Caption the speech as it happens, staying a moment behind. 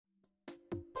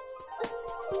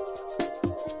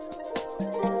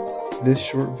This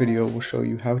short video will show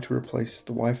you how to replace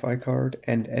the Wi-Fi card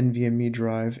and NVMe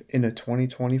drive in a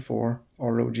 2024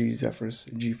 ROG Zephyrus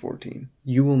G14.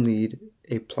 You will need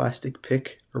a plastic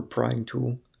pick or prying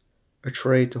tool, a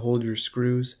tray to hold your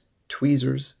screws,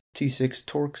 tweezers, T6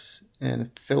 Torx, and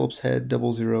a Phillips head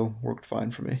 00 worked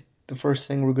fine for me. The first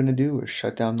thing we're going to do is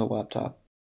shut down the laptop.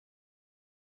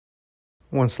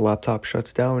 Once the laptop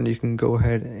shuts down, you can go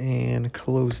ahead and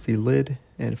close the lid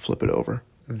and flip it over.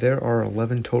 There are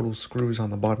 11 total screws on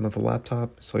the bottom of the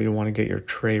laptop, so you'll want to get your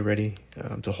tray ready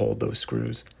to hold those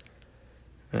screws.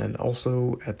 And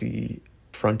also at the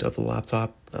front of the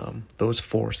laptop, those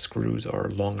 4 screws are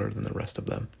longer than the rest of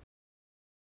them.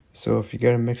 So if you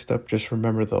get them mixed up, just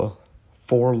remember the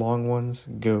 4 long ones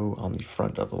go on the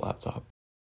front of the laptop.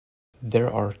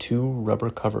 There are 2 rubber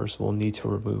covers we'll need to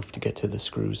remove to get to the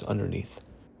screws underneath.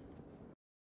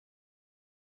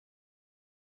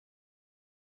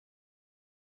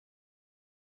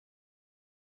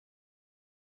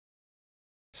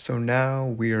 So now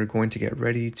we are going to get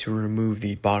ready to remove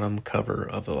the bottom cover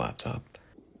of the laptop.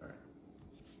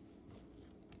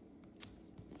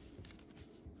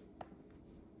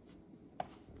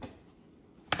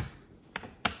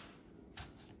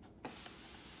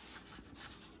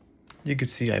 You can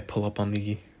see I pull up on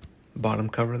the bottom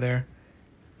cover there,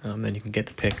 then you can get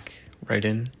the pick right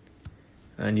in,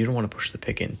 and you don't want to push the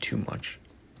pick in too much.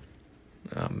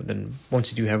 Then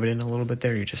once you do have it in a little bit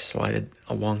there, you just slide it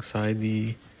alongside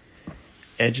the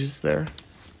edges there,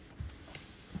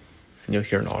 and you'll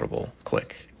hear an audible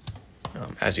click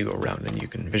as you go around, and you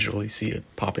can visually see it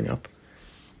popping up.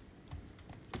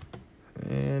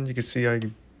 And you can see I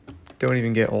don't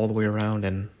even get all the way around,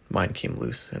 and mine came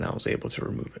loose, and I was able to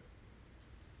remove it.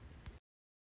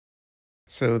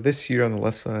 So this here on the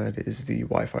left side is the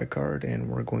Wi-Fi card, and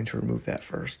we're going to remove that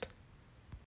first.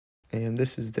 And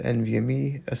this is the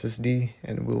NVMe SSD,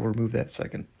 and we'll remove that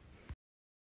second.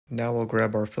 Now we'll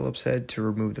grab our Phillips head to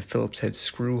remove the Phillips head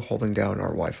screw holding down our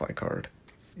Wi-Fi card.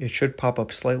 It should pop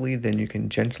up slightly, then you can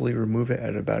gently remove it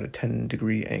at about a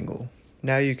 10-degree angle.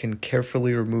 Now you can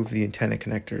carefully remove the antenna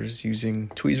connectors using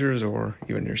tweezers, or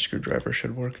even your screwdriver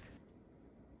should work.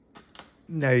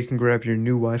 Now you can grab your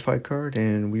new Wi-Fi card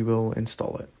and we will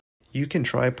install it. You can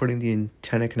try putting the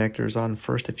antenna connectors on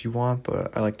first if you want,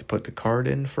 but I like to put the card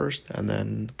in first and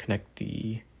then connect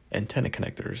the antenna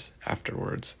connectors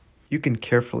afterwards. You can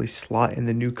carefully slot in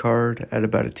the new card at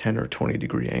about a 10 or 20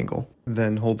 degree angle.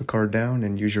 Then hold the card down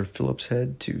and use your Phillips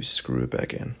head to screw it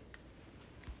back in.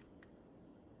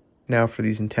 Now for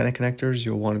these antenna connectors,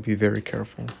 you'll want to be very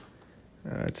careful.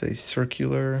 It's a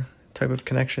circular type of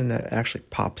connection that actually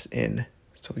pops in.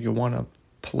 So you'll want to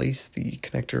place the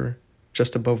connector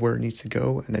just above where it needs to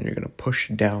go, and then you're going to push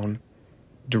down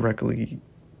directly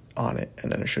on it,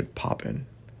 and then it should pop in.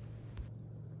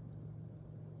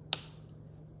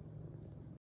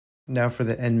 Now for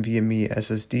the NVMe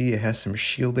SSD, it has some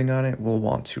shielding on it. We'll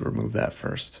want to remove that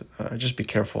first. Just be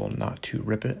careful not to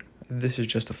rip it. This is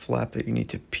just a flap that you need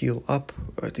to peel up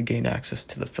to gain access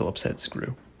to the Phillips head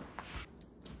screw.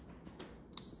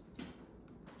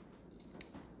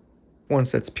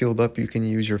 Once that's peeled up, you can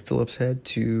use your Phillips head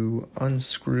to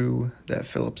unscrew that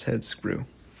Phillips head screw.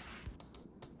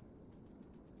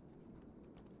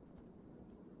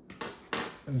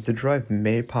 The drive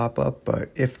may pop up, but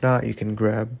if not, you can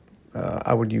grab,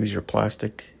 I would use your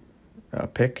plastic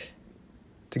pick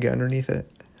to get underneath it,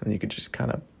 and you could just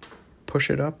kind of push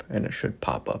it up and it should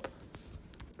pop up.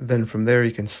 Then from there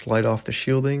you can slide off the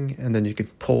shielding and then you can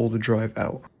pull the drive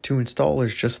out. To install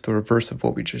is just the reverse of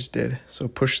what we just did. So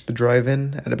push the drive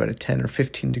in at about a 10 or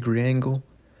 15 degree angle.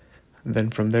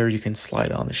 Then from there you can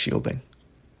slide on the shielding.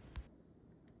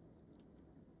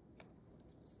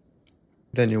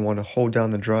 Then you want to hold down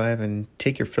the drive and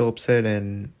take your Phillips head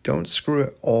and don't screw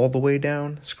it all the way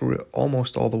down. Screw it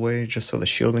almost all the way just so the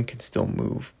shielding can still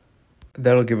move.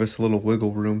 That'll give us a little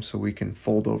wiggle room so we can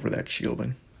fold over that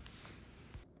shielding.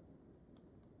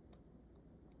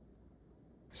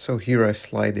 So here I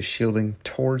slide the shielding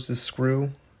towards the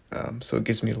screw, so it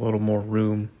gives me a little more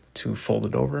room to fold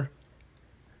it over.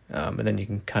 And then you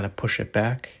can kind of push it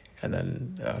back and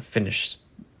then finish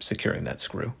securing that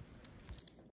screw.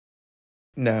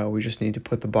 Now we just need to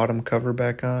put the bottom cover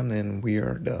back on and we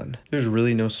are done. There's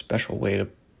really no special way to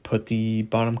put the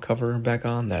bottom cover back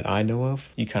on that I know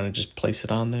of. You kind of just place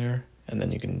it on there and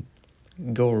then you can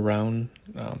go around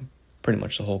pretty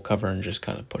much the whole cover and just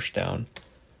kind of push down.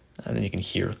 And then you can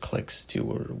hear clicks to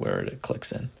where it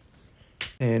clicks in.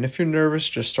 And if you're nervous,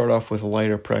 just start off with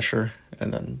lighter pressure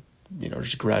and then,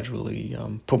 just gradually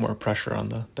put more pressure on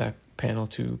the back panel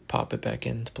to pop it back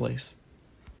into place.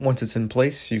 Once it's in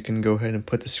place, you can go ahead and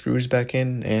put the screws back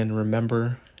in, and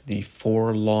remember, the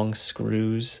 4 long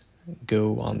screws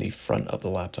go on the front of the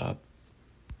laptop.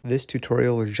 This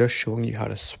tutorial is just showing you how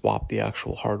to swap the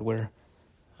actual hardware.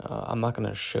 I'm not going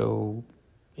to show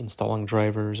installing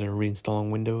drivers or reinstalling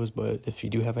Windows, but if you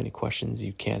do have any questions,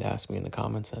 you can ask me in the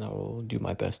comments and I will do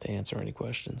my best to answer any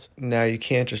questions. Now, you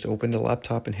can't just open the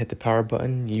laptop and hit the power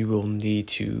button. You will need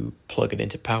to plug it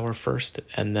into power first,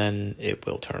 and then it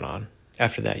will turn on.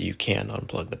 After that, you can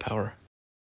unplug the power.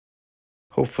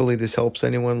 Hopefully this helps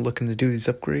anyone looking to do these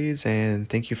upgrades, and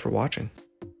thank you for watching.